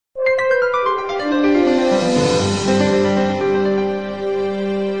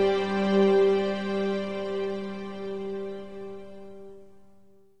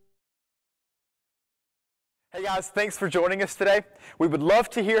guys, thanks for joining us today. We would love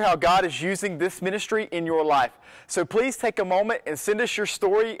to hear how God is using this ministry in your life. So please take a moment and send us your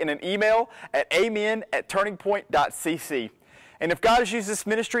story in an email at amen@turningpoint.cc. And if God has used this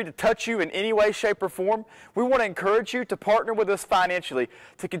ministry to touch you in any way, shape, or form, we want to encourage you to partner with us financially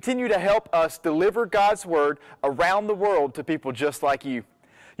to continue to help us deliver God's Word around the world to people just like you.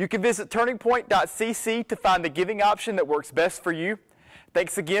 You can visit turningpoint.cc to find the giving option that works best for you.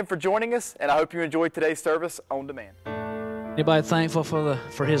 Thanks again for joining us, and I hope you enjoyed today's service on demand. Anybody thankful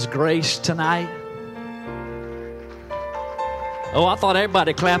for His grace tonight? Oh, I thought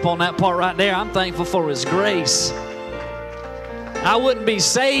everybody clap on that part right there. I'm thankful for His grace. I wouldn't be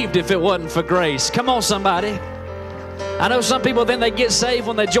saved if it wasn't for grace. Come on, somebody. I know some people think they get saved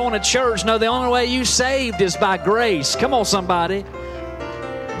when they join a church. No, the only way you saved is by grace. Come on, somebody.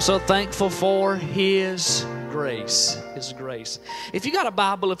 I'm so thankful for His grace. His grace. If you got a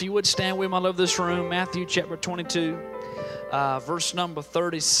Bible, if you would stand with me all over this room, Matthew chapter 22, verse number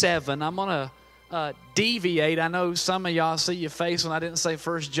 37. I'm going to deviate. I know some of y'all see your face when I didn't say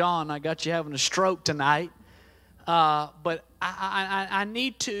 1 John. I got you having a stroke tonight. But I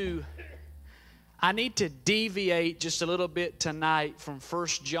need to deviate just a little bit tonight from 1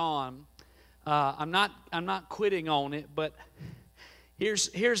 John. I'm not quitting on it, but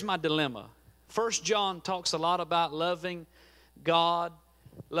here's my dilemma. 1 John talks a lot about loving God,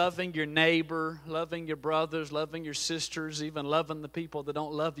 loving your neighbor, loving your brothers, loving your sisters, even loving the people that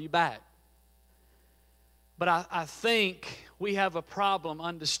don't love you back. But I think we have a problem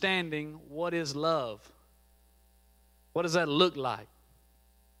understanding what is love. What does that look like?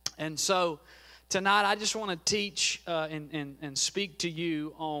 And so tonight I just want to teach and speak to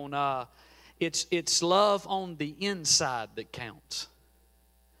you on it's love on the inside that counts.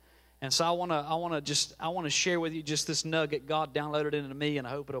 And so I want to share with you just this nugget God downloaded into me, and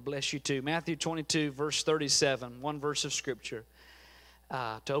I hope it'll bless you too. Matthew 22, verse 37, one verse of Scripture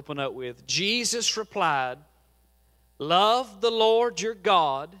to open up with. Jesus replied, "Love the Lord your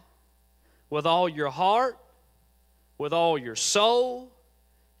God with all your heart, with all your soul,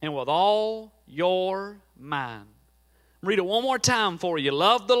 and with all your mind." Read it one more time for you.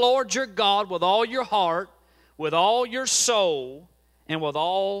 Love the Lord your God with all your heart, with all your soul, and with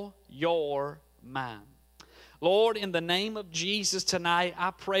all your mind. Lord, in the name of Jesus tonight,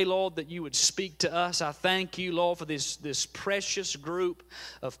 I pray, Lord, that you would speak to us. I thank you, Lord, for this precious group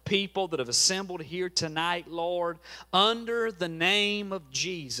of people that have assembled here tonight, Lord, under the name of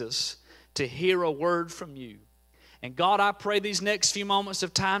Jesus, to hear a word from you. And God, I pray these next few moments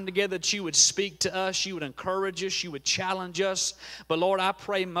of time together that you would speak to us, you would encourage us, you would challenge us. But Lord, I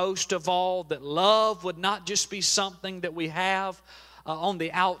pray most of all that love would not just be something that we have on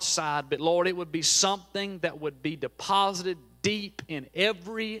the outside, but Lord, it would be something that would be deposited deep in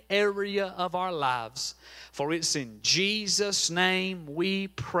every area of our lives. For it's in Jesus' name we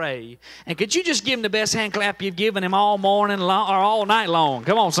pray. And could you just give him the best hand clap you've given him all morning long, or all night long?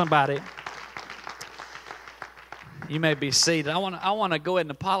 Come on, somebody. You may be seated. I want to go ahead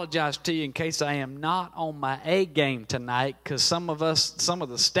and apologize to you in case I am not on my A game tonight, because some of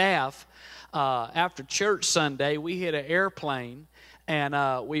the staff, after church Sunday, we hit an airplane and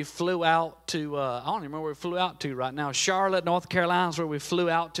we flew out to, I don't even remember where we flew out to right now. Charlotte, North Carolina is where we flew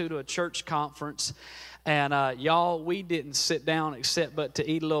out to a church conference. And y'all, we didn't sit down except but to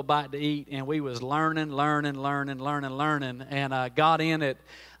eat a little bite to eat, and we was learning, and got in at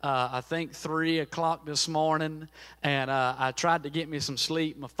I think 3 o'clock this morning, and I tried to get me some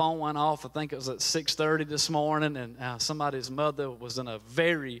sleep. My phone went off. I think it was at 6:30 this morning, and somebody's mother was in a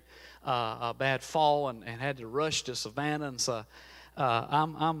very bad fall and had to rush to Savannah, and so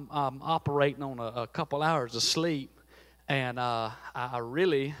I'm operating on a couple hours of sleep. And I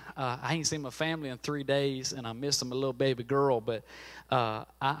ain't seen my family in 3 days, and I miss them, a little baby girl. But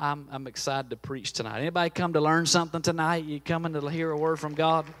I'm excited to preach tonight. Anybody come to learn something tonight? You coming to hear a word from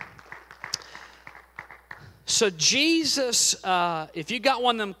God? So Jesus, if you got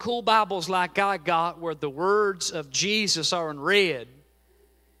one of them cool Bibles like I got, where the words of Jesus are in red,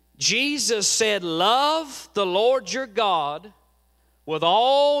 Jesus said, "Love the Lord your God with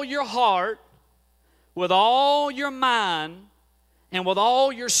all your heart, with all your mind, and with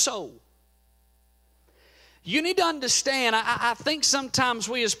all your soul." You need to understand, I think sometimes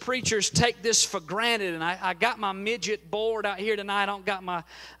we as preachers take this for granted, and I got my midget board out here tonight. I don't got my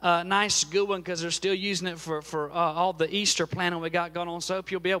nice good one because they're still using it for all the Easter planning we got going on, so I hope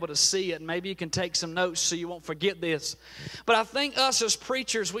you'll be able to see it, and maybe you can take some notes so you won't forget this. But I think us as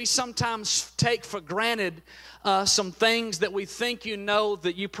preachers, we sometimes take for granted some things that we think you know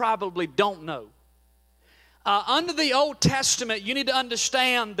that you probably don't know. Under the Old Testament, you need to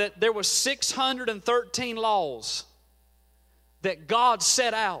understand that there were 613 laws that God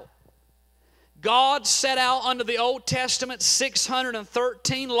set out. God set out under the Old Testament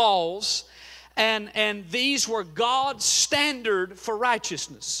 613 laws, and these were God's standard for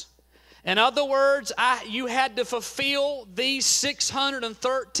righteousness. In other words, you had to fulfill these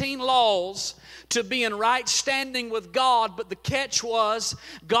 613 laws to be in right standing with God, but the catch was,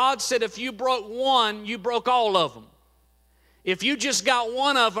 God said if you broke one, you broke all of them. If you just got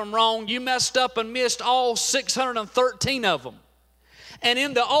one of them wrong, you messed up and missed all 613 of them. And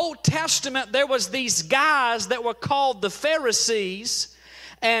in the Old Testament, there was these guys that were called the Pharisees,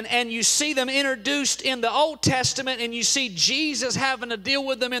 and you see them introduced in the Old Testament, and you see Jesus having to deal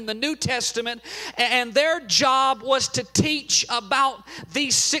with them in the New Testament, and their job was to teach about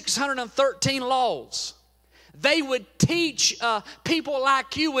these 613 laws. They would teach people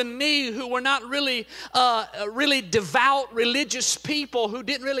like you and me who were not really devout religious people, who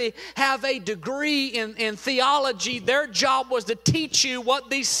didn't really have a degree in theology. Their job was to teach you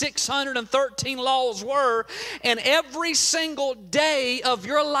what these 613 laws were. And every single day of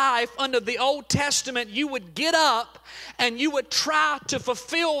your life under the Old Testament, you would get up and you would try to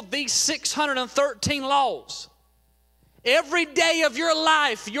fulfill these 613 laws. Every day of your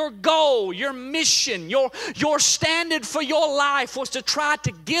life, your goal, your mission, your standard for your life was to try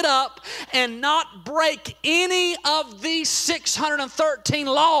to get up and not break any of these 613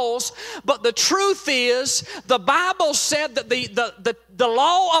 laws. But the truth is, the Bible said that the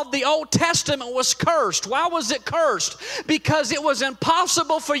law of the Old Testament was cursed. Why was it cursed? Because it was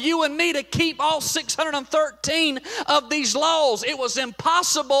impossible for you and me to keep all 613 of these laws. It was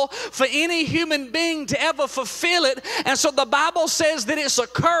impossible for any human being to ever fulfill it. And so the Bible says that it's a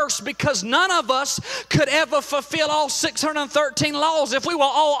curse because none of us could ever fulfill all 613 laws. If we were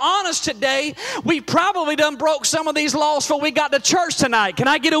all honest today, we probably done broke some of these laws before we got to church tonight. Can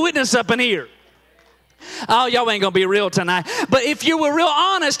I get a witness up in here? Oh, y'all ain't going to be real tonight. But if you were real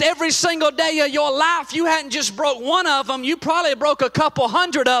honest, every single day of your life, you hadn't just broke one of them. You probably broke a couple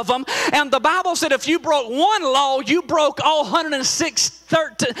hundred of them. And the Bible said if you broke one law, you broke all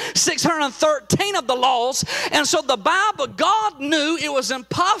 613 of the laws. And so the Bible, God knew it was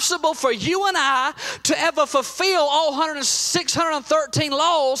impossible for you and I to ever fulfill all 613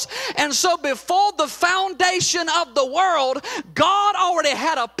 laws. And so before the foundation of the world, God already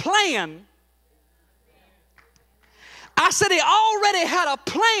had a plan. I said he already had a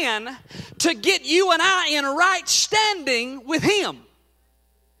plan to get you and I in right standing with him.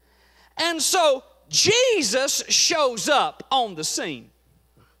 And so Jesus shows up on the scene.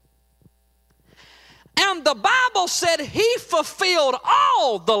 And the Bible said he fulfilled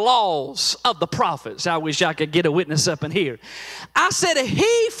all the laws of the prophets. I wish I could get a witness up in here. I said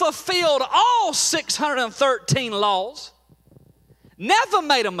he fulfilled all 613 laws, never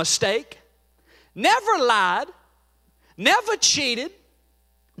made a mistake, never lied, never cheated,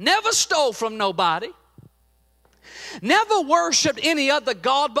 never stole from nobody, never worshiped any other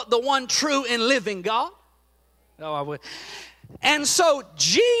God but the one true and living God. Oh, I would. And so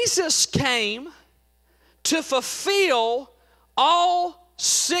Jesus came to fulfill all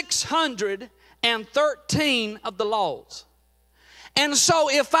 613 of the laws. And so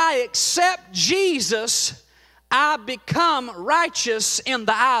if I accept Jesus, I become righteous in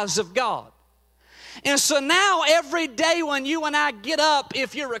the eyes of God. And so now every day when you and I get up,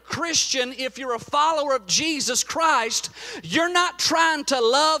 if you're a Christian, if you're a follower of Jesus Christ, you're not trying to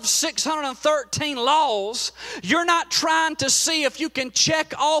love 613 laws. You're not trying to see if you can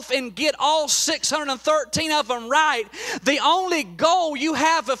check off and get all 613 of them right. The only goal you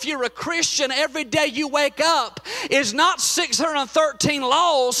have if you're a Christian every day you wake up is not 613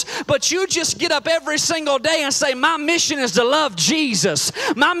 laws, but you just get up every single day and say, my mission is to love Jesus.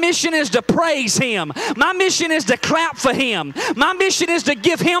 My mission is to praise him. My mission is to clap for him. My mission is to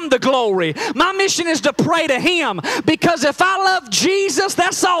give him the glory. My mission is to pray to him, because if I love Jesus,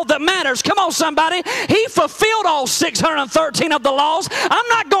 that's all that matters. Come on, somebody. He fulfilled all 613 of the laws. I'm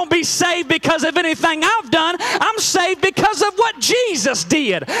not going to be saved because of anything I've done. I'm saved because of what Jesus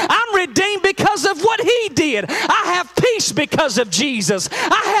did. I'm redeemed because of what he did. I have peace because of Jesus.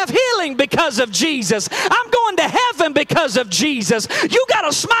 I have healing because of Jesus. I'm going to heaven because of Jesus. You got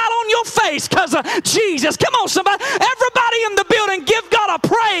a smile on your face because of Jesus. Come on, somebody. Everybody in the building, give God a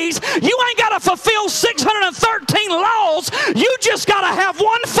praise. You ain't got to fulfill 613 laws. You just got to have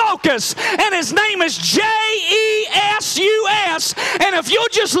one focus, and his name is Jesus. And if you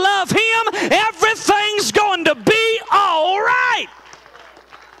just love him, everything's going to be all right.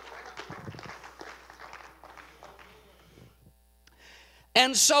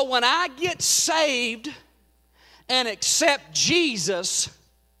 And so when I get saved, and accept Jesus,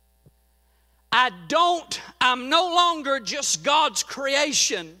 I'm no longer just God's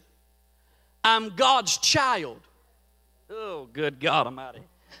creation. I'm God's child. Oh, good God Almighty.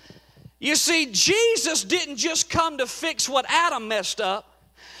 You see, Jesus didn't just come to fix what Adam messed up,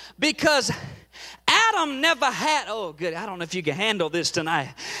 because Adam never had, oh good, I don't know if you can handle this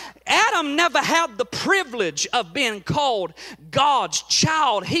tonight. Adam never had the privilege of being called God's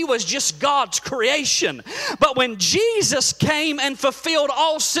child. He was just God's creation. But when Jesus came and fulfilled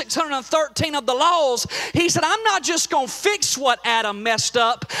all 613 of the laws, he said, I'm not just going to fix what Adam messed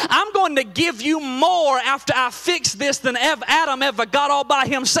up. I'm going to give you more after I fix this than Adam ever got all by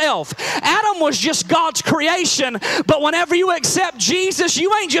himself. Adam was just God's creation, but whenever you accept Jesus,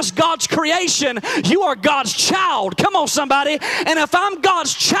 you ain't just God's creation. You are God's child. Come on, somebody. And if I'm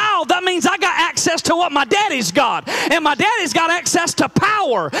God's child, that means I got access to what my daddy's got. And my daddy's got access to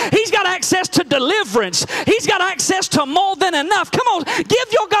power. He's got access to deliverance. He's got access to more than enough. Come on,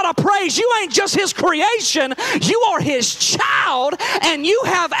 give your God a praise. You ain't just his creation. You are his child, and you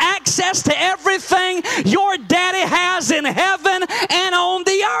have access to everything your daddy has in heaven and on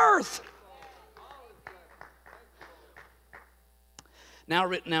the earth. Now,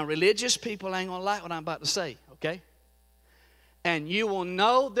 religious people ain't going to like what I'm about to say, okay? And you will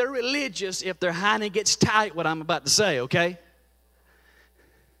know they're religious if their hiney gets tight what I'm about to say, okay?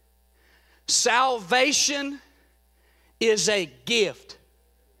 Salvation is a gift.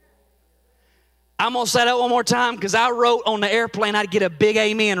 I'm going to say that one more time because I wrote on the airplane I'd get a big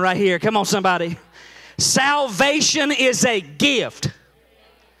amen right here. Come on, somebody. Salvation is a gift.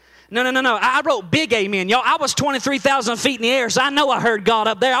 No. I wrote big amen. Y'all, I was 23,000 feet in the air, so I know I heard God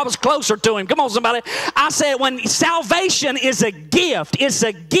up there. I was closer to him. Come on, somebody. I said when salvation is a gift, it's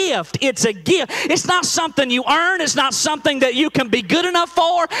a gift. It's a gift. It's not something you earn. It's not something that you can be good enough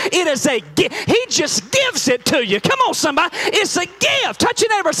for. It is a gift. He just gives it to you. Come on, somebody. It's a gift. Touch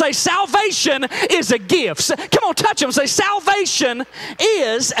your neighbor. Say, salvation is a gift. Come on, touch him. Say, salvation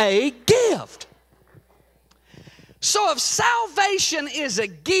is a gift. So if salvation is a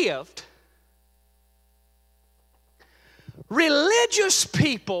gift, religious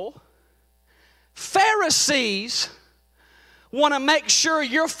people, Pharisees, want to make sure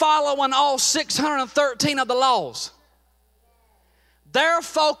you're following all 613 of the laws. They're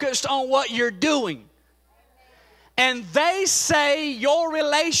focused on what you're doing. And they say your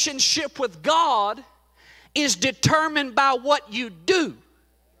relationship with God is determined by what you do.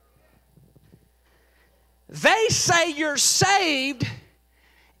 They say you're saved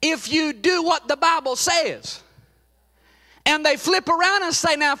if you do what the Bible says. And they flip around and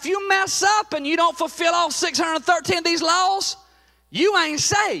say, now if you mess up and you don't fulfill all 613 of these laws, you ain't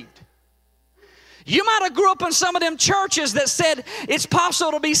saved. You might have grew up in some of them churches that said it's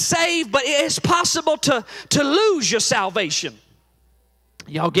possible to be saved, but it's possible to lose your salvation.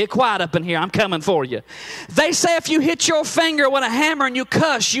 Y'all get quiet up in here. I'm coming for you. They say if you hit your finger with a hammer and you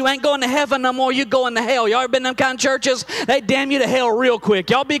cuss, you ain't going to heaven no more. You going to hell. Y'all ever been in them kind of churches? They damn you to hell real quick.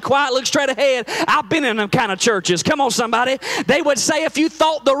 Y'all be quiet. Look straight ahead. I've been in them kind of churches. Come on, somebody. They would say if you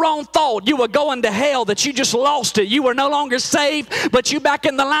thought the wrong thought, you were going to hell, that you just lost it. You were no longer saved, but you back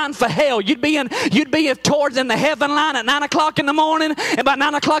in the line for hell. You'd be towards in the heaven line at 9 o'clock in the morning, and by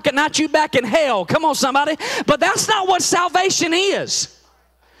 9 o'clock at night, you back in hell. Come on, somebody. But that's not what salvation is.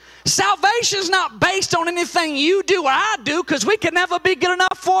 Salvation is not based on anything you do or I do, because we can never be good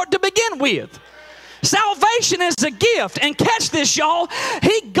enough for it to begin with. Salvation is a gift. And catch this, y'all.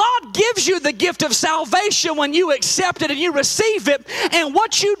 God gives you the gift of salvation when you accept it and you receive it. And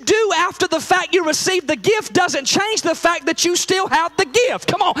what you do after the fact you receive the gift doesn't change the fact that you still have the gift.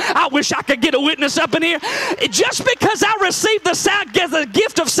 Come on. I wish I could get a witness up in here. Just because I received the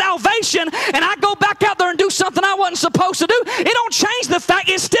gift of salvation and I go back out there and do something I wasn't supposed to do, it don't change the fact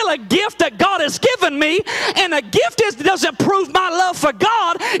it's still a gift that God has given me. And a gift doesn't prove my love for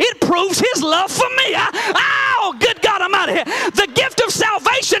God. It proves his love for me. Oh, good God, I'm out of here. The gift of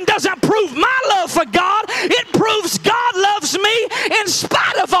salvation doesn't prove my love for God. It proves God loves me in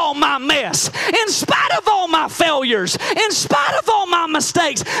spite of all my mess, in spite of all my failures, in spite of all my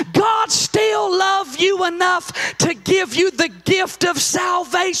mistakes. God still loves you enough to give you the gift of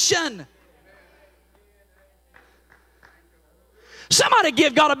salvation. Somebody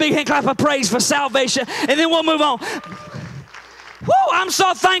give God a big hand clap of praise for salvation, and then we'll move on. Woo, I'm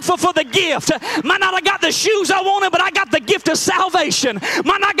so thankful for the gift. Might not have got the shoes I wanted, but I got the gift of salvation.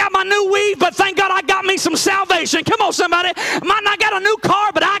 Might not got my new weave, but thank God I got me some salvation. Come on, somebody. Might not got a new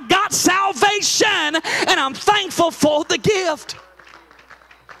car, but I got salvation, and I'm thankful for the gift.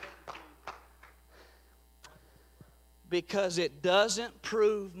 Because it doesn't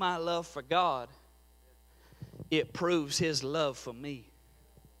prove my love for God. it proves His love for me.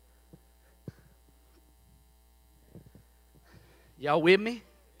 Y'all with me?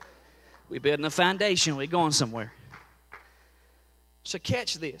 We're building a foundation. We're going somewhere. So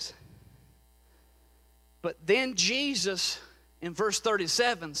catch this. But then Jesus, in verse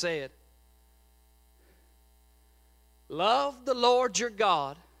 37, said, love the Lord your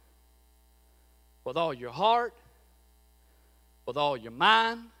God with all your heart, with all your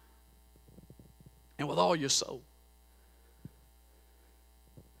mind, and with all your soul.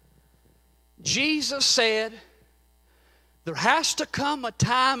 Jesus said, there has to come a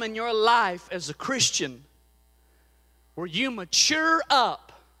time in your life as a Christian where you mature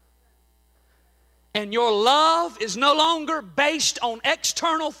up and your love is no longer based on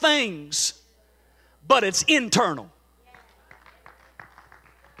external things, but it's internal.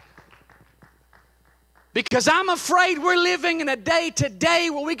 Because I'm afraid we're living in a day today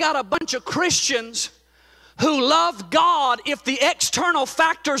where we got a bunch of Christians who love God if the external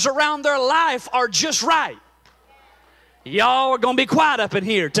factors around their life are just right. Y'all are going to be quiet up in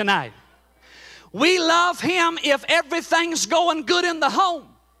here tonight. We love Him if everything's going good in the home.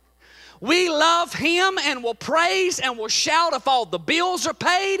 We love Him and will praise and will shout if all the bills are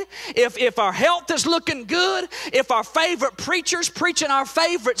paid, if our health is looking good, if our favorite preacher's preaching our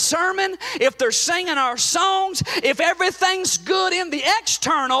favorite sermon, if they're singing our songs, if everything's good in the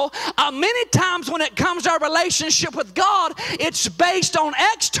external. Many times when it comes to our relationship with God, it's based on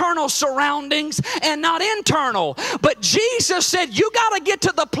external surroundings and not internal. But Jesus said, you got to get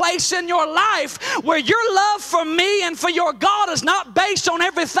to the place in your life where your love for me and for your God is not based on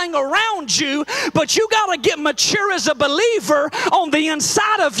everything around you, but you got to get mature as a believer on the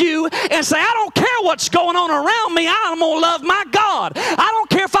inside of you and say, I don't care what's going on around me, I'm going to love my God. I don't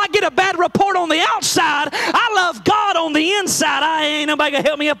care if I get a bad report on the outside, I love God on the inside. I ain't nobody going to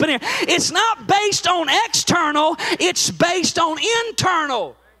help me up in here. It's not based on external, it's based on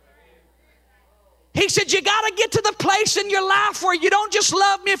internal. He said, you got to get to the place in your life where you don't just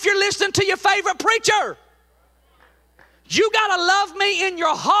love me if you're listening to your favorite preacher. You got to love me in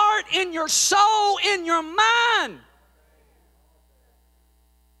your heart, in your soul, in your mind.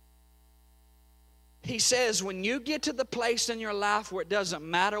 He says, when you get to the place in your life where it doesn't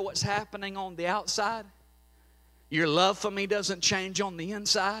matter what's happening on the outside, your love for me doesn't change on the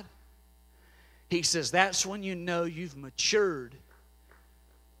inside, he says, that's when you know you've matured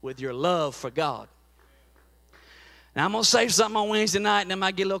with your love for God. Now, I'm going to say something on Wednesday night and then I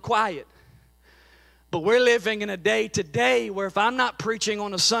might get a little quiet. But we're living in a day today where if I'm not preaching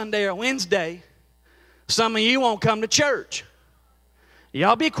on a Sunday or Wednesday, some of you won't come to church.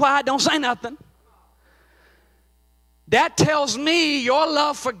 Y'all be quiet, don't say nothing. That tells me your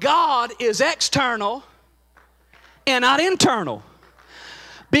love for God is external and not internal.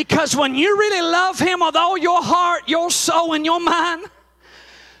 Because when you really love Him with all your heart, your soul, and your mind,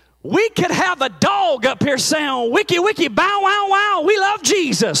 we could have a dog up here saying, wiki, wiki, bow, wow, wow, we love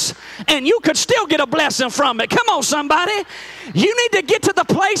Jesus. And you could still get a blessing from it. Come on, somebody. You need to get to the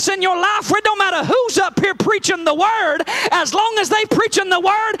place in your life where it don't matter who's up here preaching the Word. As long as they preaching the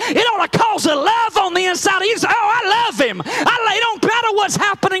Word, it ought to cause a love on the inside of you. Say, oh, I love Him. It don't matter what's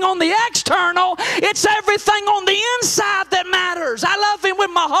happening on the external. It's everything on the inside that matters. I love Him with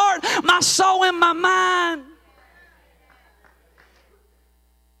my heart, my soul, and my mind.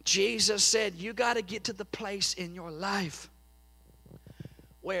 Jesus said, you got to get to the place in your life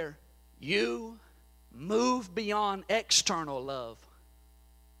where you move beyond external love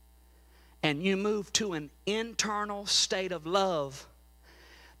and you move to an internal state of love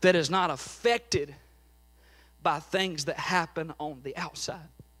that is not affected by things that happen on the outside.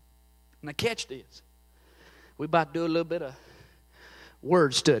 Now catch this. We're about to do a little bit of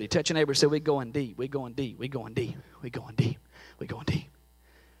word study. Touch your neighbor and say, we're going deep, we're going deep, we're going deep, we're going deep, we're going deep.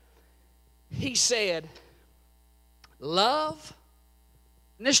 He said, love,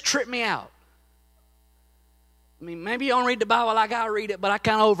 and this tripped me out. I mean, maybe you don't read the Bible like I read it, but I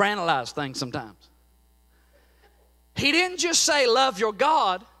kind of overanalyze things sometimes. He didn't just say love your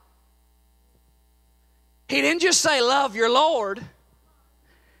God. He didn't just say love your Lord.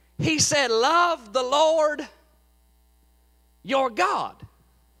 He said love the Lord your God.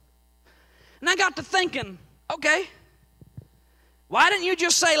 And I got to thinking, okay, why didn't you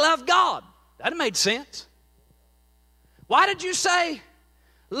just say love God? That made sense. Why did you say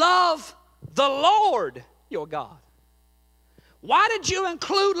love the Lord your God? Why did you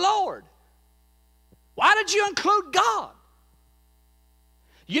include Lord? Why did you include God?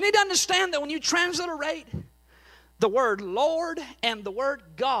 You need to understand that when you transliterate the word Lord and the word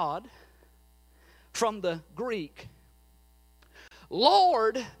God from the Greek,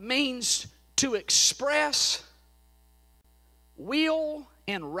 Lord means to express will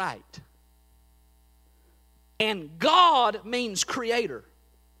and right. And God means creator.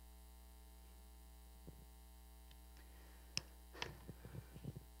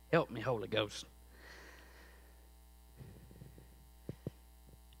 Help me, Holy Ghost.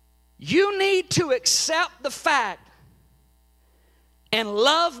 You need to accept the fact and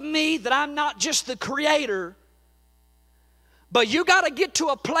love me that I'm not just the creator, but you got to get to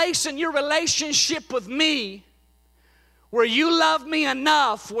a place in your relationship with me where you love me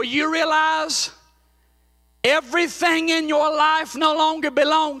enough, where you realize everything in your life no longer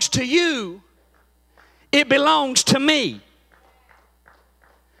belongs to you, it belongs to me.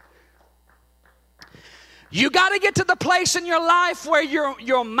 You got to get to the place in your life where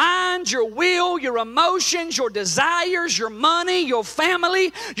your mind, your will, your emotions, your desires, your money, your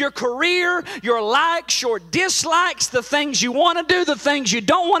family, your career, your likes, your dislikes, the things you want to do, the things you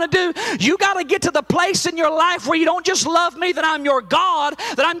don't want to do. You got to get to the place in your life where you don't just love me that I'm your God,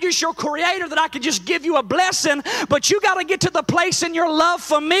 that I'm just your creator, that I can just give you a blessing, but you got to get to the place in your love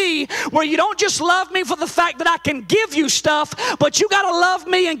for me where you don't just love me for the fact that I can give you stuff, but you got to love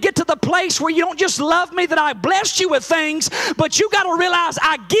me and get to the place where you don't just love me that I blessed you with things, but you got to realize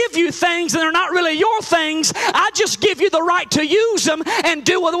I give you things and they're not really your things. I just give you the right to use them and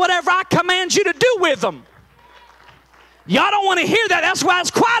do with whatever I command you to do with them. Y'all don't want to hear that. That's why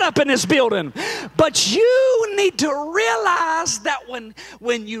it's quiet up in this building. But you need to realize that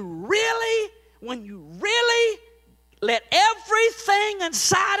when you really let everything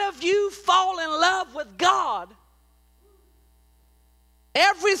inside of you fall in love with God,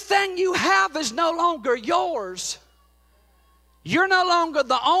 everything you have is no longer yours. You're no longer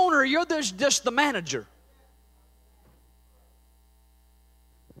the owner. You're just the manager.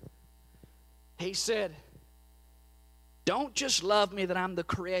 He said, don't just love me that I'm the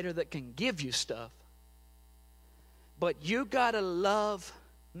creator that can give you stuff, but you got to love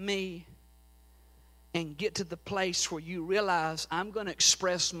me and get to the place where you realize I'm going to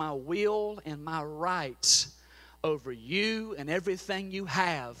express my will and my rights over you and everything you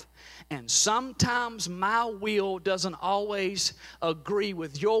have. And sometimes my will doesn't always agree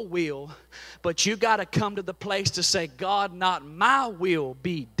with your will, but you got to come to the place to say, God, not my will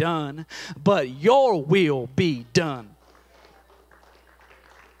be done, but your will be done.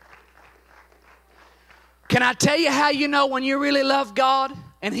 Can I tell you how you know when you really love God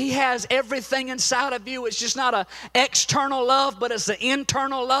and He has everything inside of you? It's just not an external love, but it's an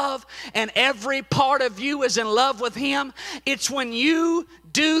internal love, and every part of you is in love with Him. It's when you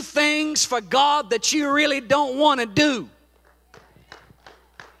do things for God that you really don't want to do.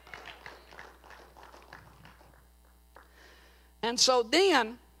 And so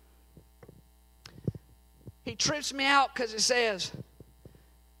then he trips me out because it says,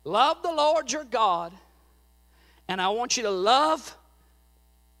 love the Lord your God, and I want you to love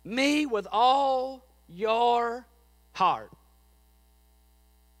me with all your heart.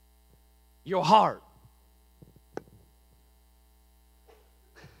 Your heart.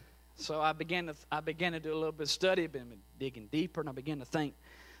 So I began to do a little bit of study, been digging deeper, and I began to think,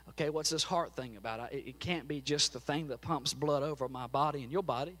 okay, what's this heart thing about? It can't be just the thing that pumps blood over my body and your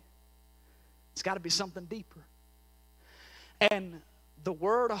body. It's got to be something deeper. And the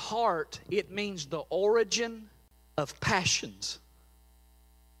word heart, it means the origin of passions.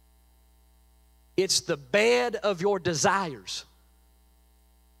 It's the bed of your desires.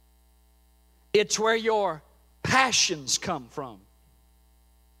 It's where your passions come from.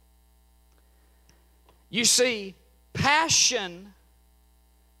 You see, passion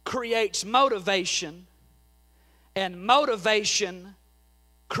creates motivation, and motivation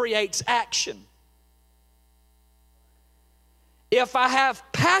creates action. If I have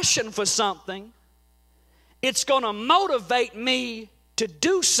passion for something, it's going to motivate me to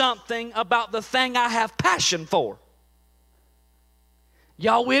do something about the thing I have passion for.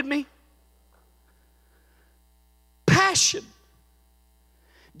 Y'all with me? Passion.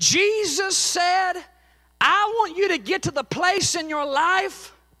 Jesus said, I want you to get to the place in your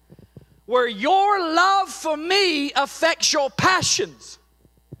life where your love for me affects your passions.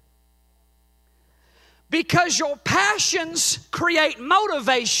 Because your passions create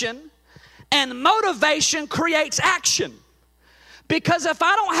motivation, and motivation creates action. Because if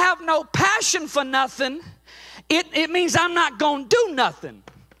I don't have no passion for nothing, it means I'm not going to do nothing.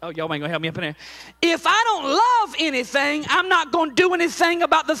 Oh, y'all ain't going to help me up in there. If I don't love anything, I'm not going to do anything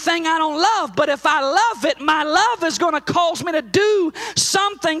about the thing I don't love. But if I love it, my love is going to cause me to do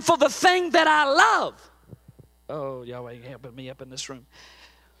something for the thing that I love. Oh, y'all ain't helping me up in this room.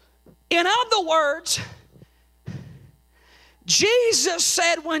 In other words, Jesus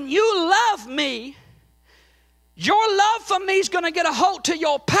said, when you love me, Your love for me is going to get a hold to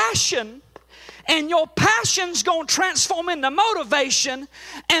your passion, and your passion's going to transform into motivation,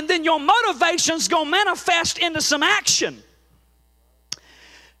 and then your motivation's going to manifest into some action.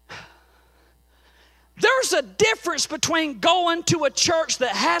 There's a difference between going to a church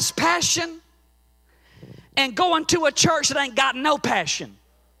that has passion and going to a church that ain't got no passion.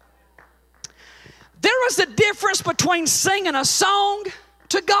 There is a difference between singing a song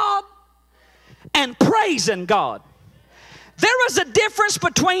to God and praising God. There is a difference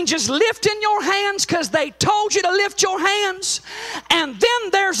between just lifting your hands because they told you to lift your hands, and then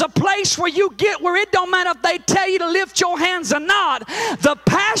there's a place where you get where it don't matter if they tell you to lift your hands or not. The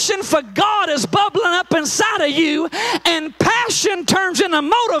passion for God is bubbling up inside of you, and passion turns into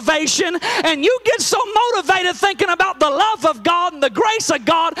motivation, and you get so motivated thinking about the love of God and the grace of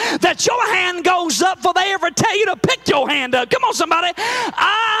God that your hand goes up before they ever tell you to pick your hand up. Come on, somebody.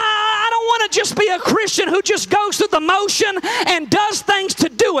 I don't want to just be a Christian who just goes through the motion and does things to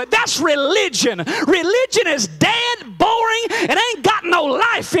do it. That's religion. Religion is dead, boring, and ain't got no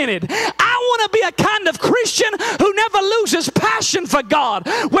life in it. I want to be a kind of Christian who never loses passion for God,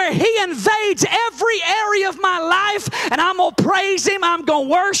 where He invades every area of my life, and I'm going to praise Him, I'm going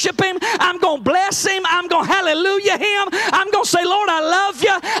to worship Him, I'm going to bless Him, I'm going to hallelujah Him, I'm going to say, Lord, I love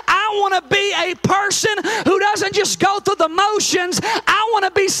you. I want to be a person who doesn't just go through the motions. I want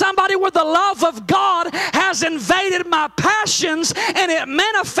to be somebody where the love of God has invaded my passions and it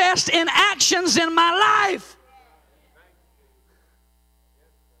manifests in actions in my life.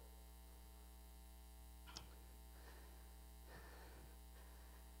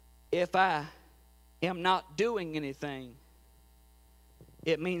 If I am not doing anything,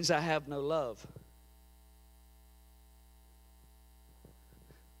 it means I have no love.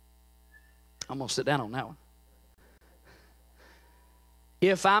 I'm going to sit down on that one.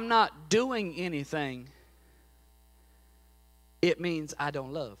 If I'm not doing anything, it means I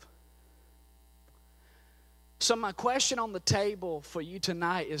don't love. So my question on the table for you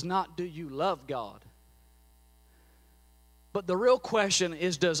tonight is not, do you love God? But the real question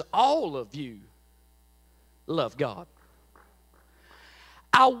is, does all of you love God?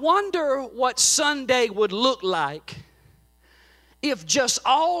 I wonder what Sunday would look like if just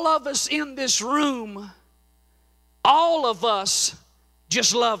all of us in this room, all of us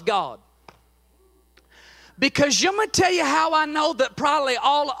just love God. Because I'm going to tell you how I know that probably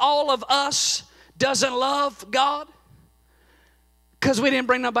all of us doesn't love God. Because we didn't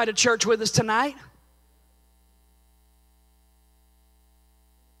bring nobody to church with us tonight.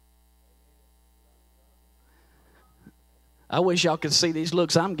 I wish y'all could see these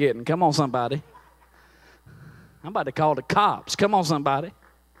looks I'm getting. Come on, somebody. I'm about to call the cops. Come on, somebody.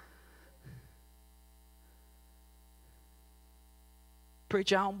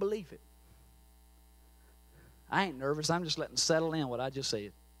 Preacher, I don't believe it. I ain't nervous. I'm just letting settle in what I just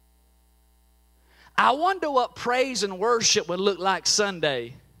said. I wonder what praise and worship would look like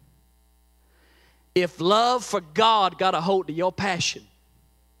Sunday if love for God got a hold of your passion.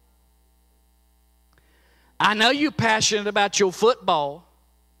 I know you're passionate about your football,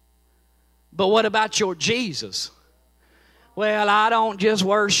 but what about your Jesus? Well, I don't just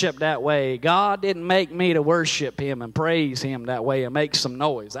worship that way. God didn't make me to worship Him and praise Him that way and make some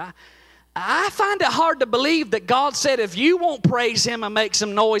noise. I find it hard to believe that God said if you won't praise Him and make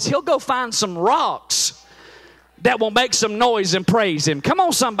some noise, He'll go find some rocks that will make some noise and praise Him. Come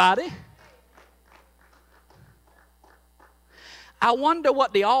on, somebody. I wonder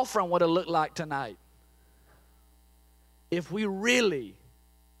what the offering would have looked like tonight if we really,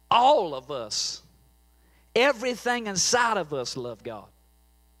 all of us, everything inside of us love God.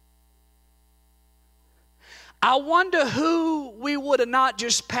 I wonder who we would have not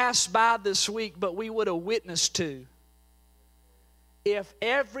just passed by this week, but we would have witnessed to if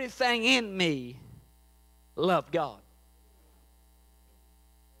everything in me loved God.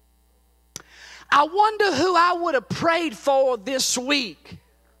 I wonder who I would have prayed for this week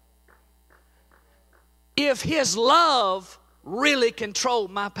if His love really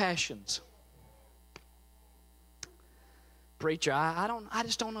controlled my passions. Preacher, I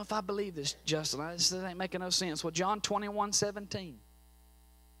just don't know if I believe this, Justin. This ain't making no sense. Well, John 21:17.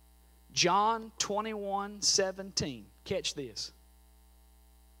 John 21:17. Catch this.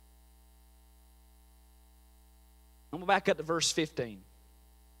 I'm going to back up to verse 15.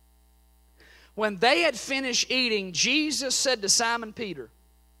 When they had finished eating, Jesus said to Simon Peter,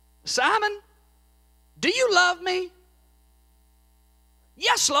 Simon, do you love me?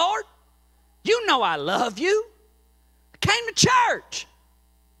 Yes, Lord. You know I love you. I came to church.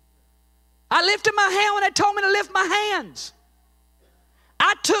 I lifted my hand when they told me to lift my hands.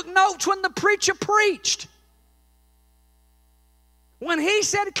 I took notes when the preacher preached. When he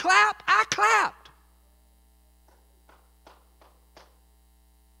said clap, I clapped.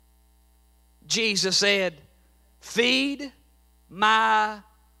 Jesus said, feed my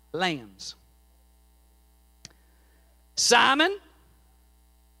lambs. Simon,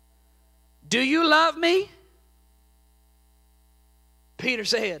 do you love me? Peter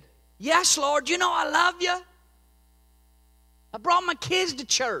said, yes, Lord, you know I love you. I brought my kids to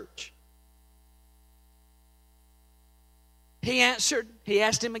church. He answered, he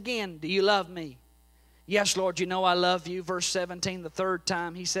asked him again, do you love me? Yes, Lord, you know I love you. Verse 17, the third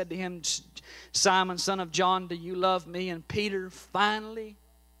time, he said to him, Simon, son of John, do you love me? And Peter finally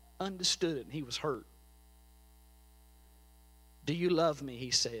understood it, and he was hurt. Do you love me? He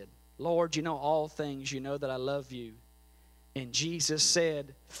said. Lord, you know all things. You know that I love you. And Jesus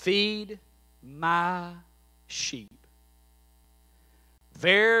said, feed my sheep.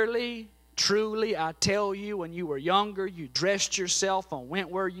 Verily, truly, I tell you, when you were younger, you dressed yourself and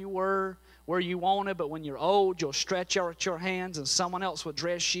went where you wanted, but when you're old, you'll stretch out your hands and someone else will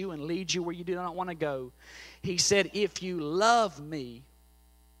dress you and lead you where you do not want to go. He said, if you love me,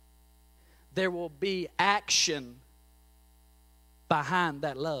 there will be action behind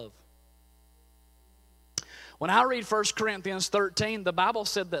that love. When I read 1 Corinthians 13, the Bible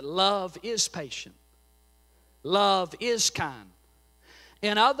said that love is patient. Love is kind.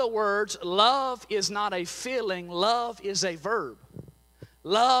 In other words, love is not a feeling, love is a verb.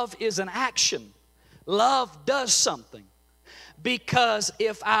 Love is an action. Love does something. Because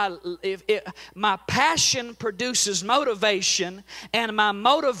if my passion produces motivation, and my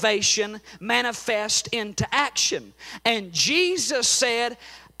motivation manifests into action. And Jesus said,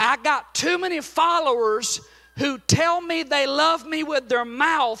 I got too many followers who tell me they love me with their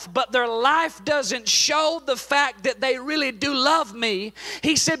mouth, but their life doesn't show the fact that they really do love me.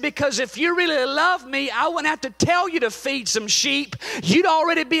 He said, because if you really love me, I wouldn't have to tell you to feed some sheep. You'd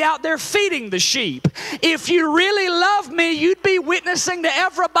already be out there feeding the sheep. If you really love me, you'd be witnessing to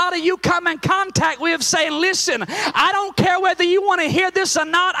everybody you come in contact with, saying, listen, I don't care whether you want to hear this or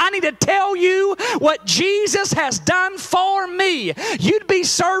not. I need to tell you what Jesus has done for me. You'd be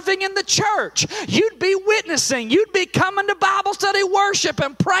serving in the church. You'd be witnessing. You'd be coming to Bible study, worship,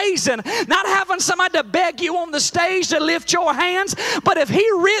 and praising, not having somebody to beg you on the stage to lift your hands. But if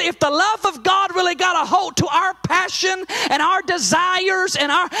the love of God really got a hold to our passion and our desires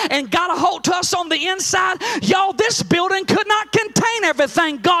and got a hold to us on the inside, y'all, this building could not contain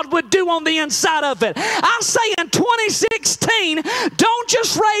everything God would do on the inside of it. I say in 2016, don't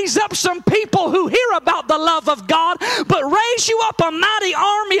just raise up some people who hear about the love of God, but raise you up a mighty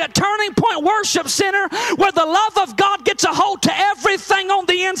army at Turning Point Worship Center, where the love of God gets a hold to everything on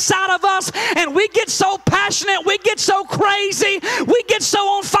the inside of us, and we get so passionate, we get so crazy, we get so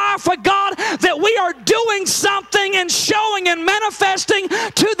on fire for God that we are doing something and showing and manifesting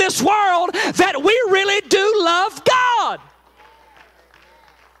to this world that we really do love God.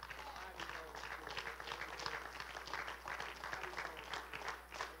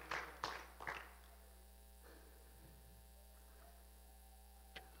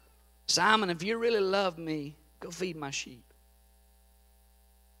 Simon, if you really love me, go feed my sheep.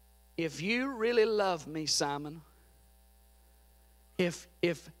 If you really love me, Simon, if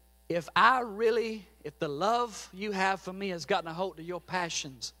the love you have for me has gotten a hold of your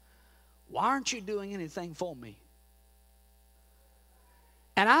passions, why aren't you doing anything for me?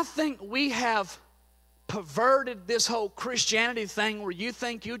 And I think we have perverted this whole Christianity thing where you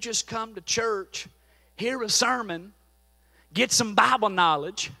think you just come to church, hear a sermon, get some Bible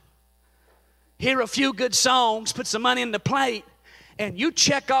knowledge, hear a few good songs, put some money in the plate, and you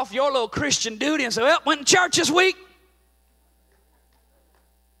check off your little Christian duty and say, well, went to church this week.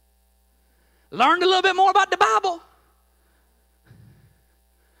 Learned a little bit more about the Bible.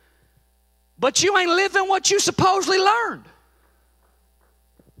 But you ain't living what you supposedly learned.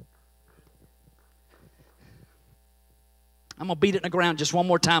 I'm going to beat it in the ground just one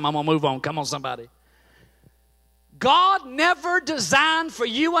more time. I'm going to move on. Come on, somebody. God never designed for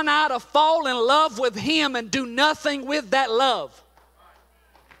you and I to fall in love with Him and do nothing with that love.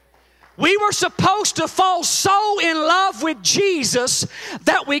 We were supposed to fall so in love with Jesus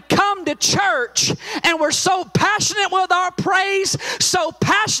that we come to church and we're so passionate with our praise, so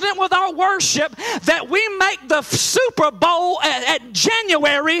passionate with our worship, that we make the Super Bowl at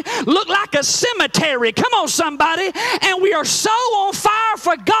January look like a cemetery. Come on, somebody. And we are so on fire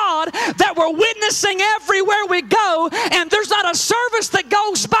for God that we're witnessing everywhere we go, and there's not a service that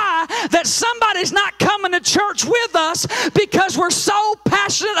goes by that somebody's not coming to church with us because we're so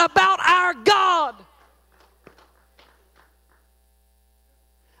passionate about our God.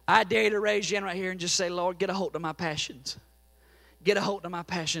 I dare you to raise your hand right here and just say, Lord, get a hold of my passions. get a hold of my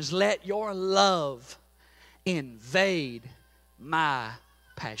passions. Let your love invade my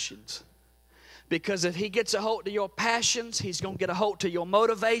passions. Because if he gets a hold of your passions, he's going to get a hold to your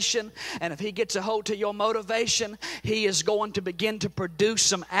motivation. And if he gets a hold to your motivation, he is going to begin to produce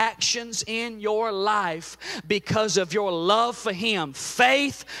some actions in your life because of your love for him.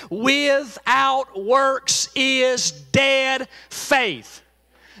 Faith without works is dead faith.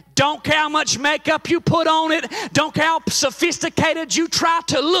 Don't care how much makeup you put on it. Don't care how sophisticated you try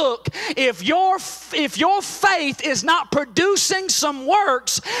to look. If your faith is not producing some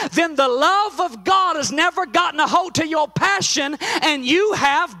works, then the love of God has never gotten a hold to your passion, and you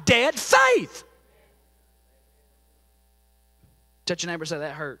have dead faith. Touch your neighbor and say,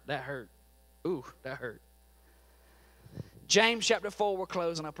 that hurt, that hurt. Ooh, that hurt. James chapter 4, we're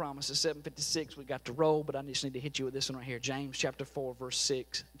closing, I promise. It's 7:56. We got to roll, but I just need to hit you with this one right here. James chapter 4, verse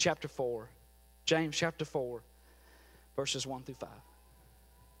 6. Chapter 4. James chapter 4, verses 1 through 5.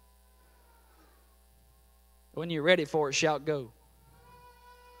 When you're ready for it, shout go.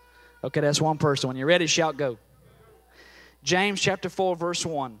 Okay, that's one person. When you're ready, shout go. James chapter 4, verse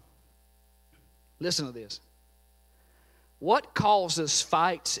 1. Listen to this. What causes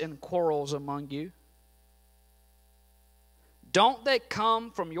fights and quarrels among you? Don't they come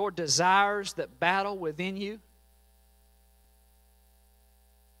from your desires that battle within you?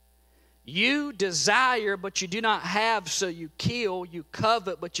 You desire, but you do not have, so you kill. You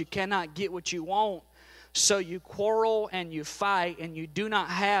covet, but you cannot get what you want, so you quarrel and you fight, and you do not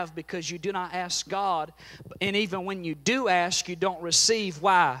have because you do not ask God. And even when you do ask, you don't receive.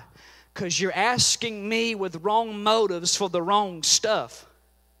 Why? Because you're asking me with wrong motives for the wrong stuff,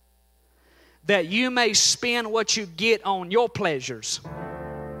 that you may spend what you get on your pleasures.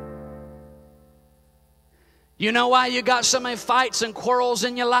 You know why you got so many fights and quarrels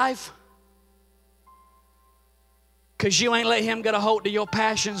in your life? Because you ain't let him get a hold of your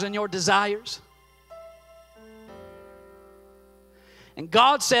passions and your desires. And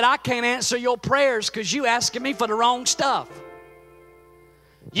God said, I can't answer your prayers because you asking me for the wrong stuff.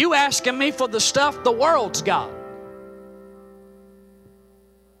 You asking me for the stuff the world's got.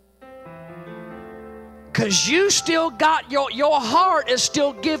 Because you still got your heart is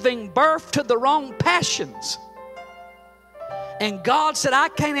still giving birth to the wrong passions. And God said, I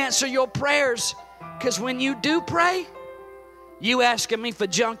can't answer your prayers because when you do pray, you asking me for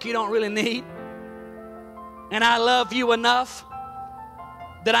junk you don't really need. And I love you enough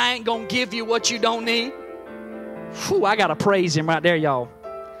that I ain't going to give you what you don't need. Whew, I got to praise him right there, y'all.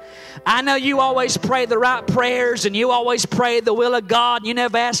 I know you always pray the right prayers and you always pray the will of God. You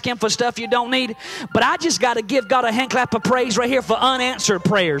never ask him for stuff you don't need. But I just got to give God a hand clap of praise right here for unanswered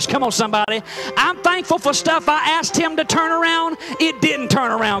prayers. Come on, somebody. I'm thankful for stuff I asked him to turn around. It didn't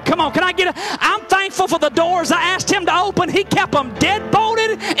turn around. Come on, can I get it? I'm thankful for the doors I asked him to open. He kept them dead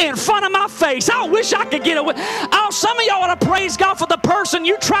bolted in front of my face. I wish I could get away. Oh, some of y'all ought to praise God for the person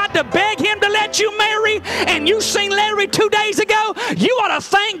you tried to beg him to let you marry and you seen Larry 2 days ago. You ought to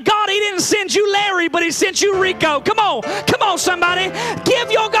thank God he didn't send you Larry, but he sent you Rico. Come on, somebody.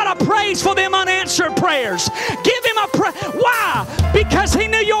 Give your God a praise for them unanswered prayers. Give him a praise. Why? Because he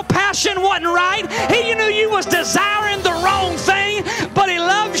knew your passion wasn't right. He knew you was desiring the wrong thing, but he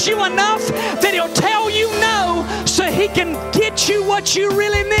loves you enough that he'll tell you no so he can get you what you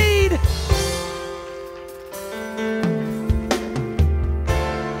really need.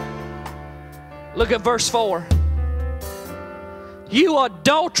 Look at verse 4. You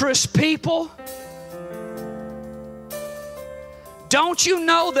adulterous people, don't you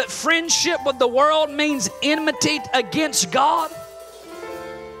know that friendship with the world means enmity against God?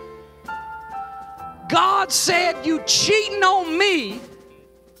 God said you cheating on me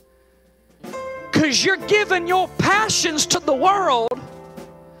because you're giving your passions to the world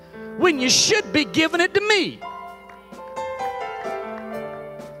when you should be giving it to me.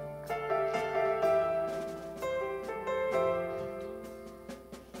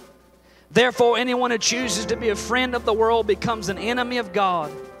 Therefore, anyone who chooses to be a friend of the world becomes an enemy of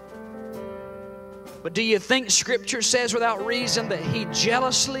God. But do you think Scripture says without reason that he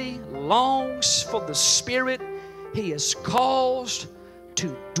jealously longs for the Spirit he has caused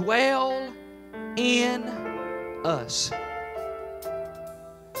to dwell in us?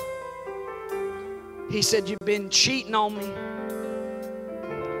 He said, you've been cheating on me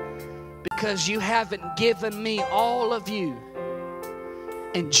because you haven't given me all of you.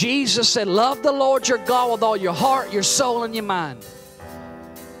 And Jesus said, love the Lord your God with all your heart, your soul, and your mind.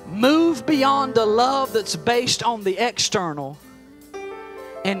 Move beyond the love that's based on the external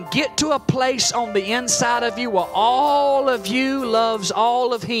and get to a place on the inside of you where all of you loves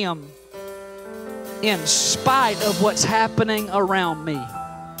all of him. in spite of what's happening around me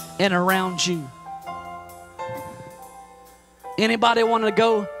and around you. Anybody want to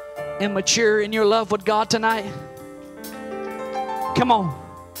go and mature in your love with God tonight? Come on.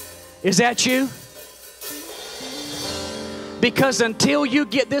 Is that you? Because until you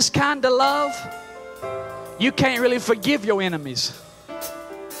get this kind of love, you can't really forgive your enemies.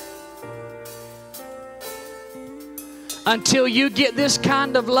 Until you get this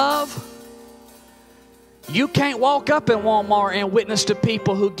kind of love, you can't walk up in Walmart and witness to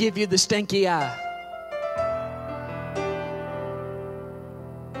people who give you the stinky eye.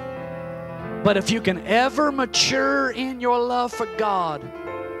 But if you can ever mature in your love for God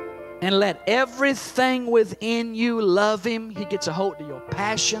and let everything within you love Him, He gets a hold to your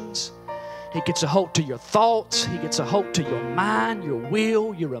passions. He gets a hold to your thoughts. He gets a hold to your mind, your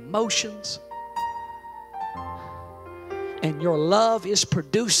will, your emotions. And your love is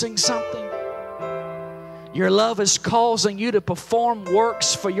producing something. Your love is causing you to perform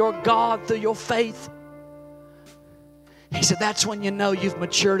works for your God through your faith. He said, that's when you know you've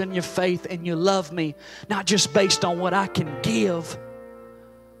matured in your faith and you love me, not just based on what I can give,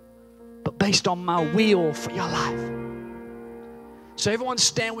 but based on my will for your life. So everyone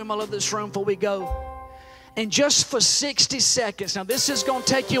stand with me all over this room before we go. And just for 60 seconds, now this is going to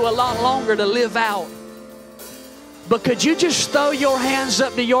take you a lot longer to live out, but could you just throw your hands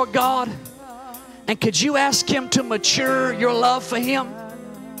up to your God? And could you ask Him to mature your love for Him?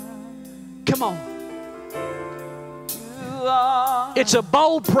 Come on. It's a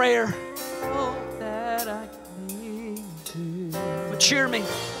bold prayer. Mature me.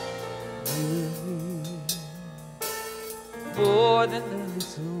 More than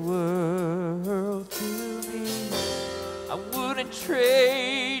this world to me, I wouldn't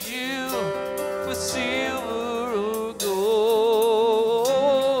trade you for silver or gold.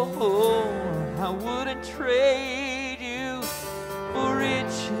 I wouldn't trade you for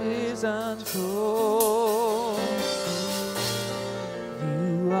riches untold.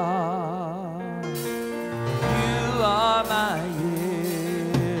 You are my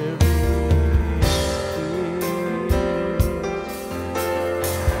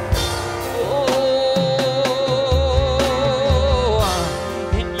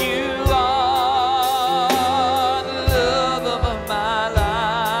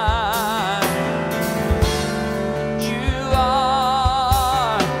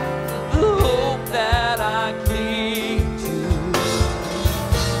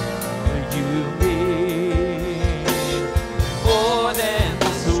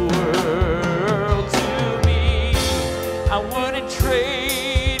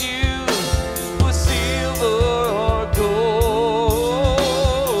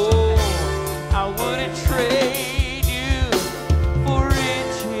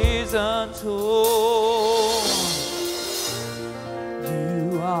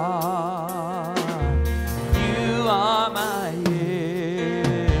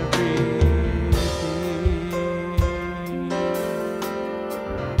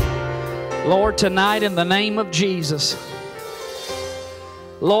Lord, tonight in the name of Jesus,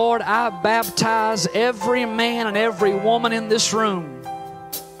 Lord, I baptize every man and every woman in this room.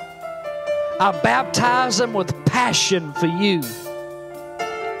 I baptize them with passion for you.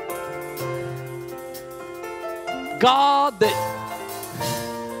 God,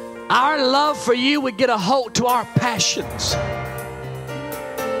 that our love for you would get a hold to our passions.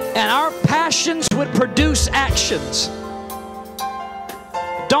 And our passions would produce actions.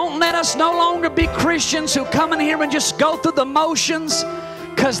 Don't let us no longer be Christians who come in here and just go through the motions,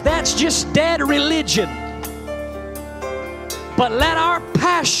 because that's just dead religion. But let our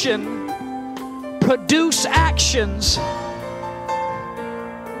passion produce actions,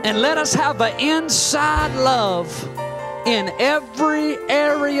 and let us have an inside love in every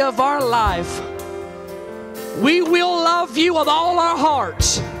area of our life. We will love you with all our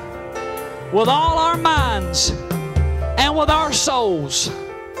hearts, with all our minds, and with our souls.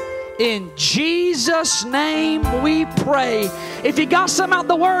 In Jesus' name we pray. If you got some out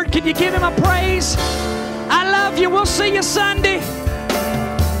the Word, can you give Him a praise? I love you. We'll see you Sunday.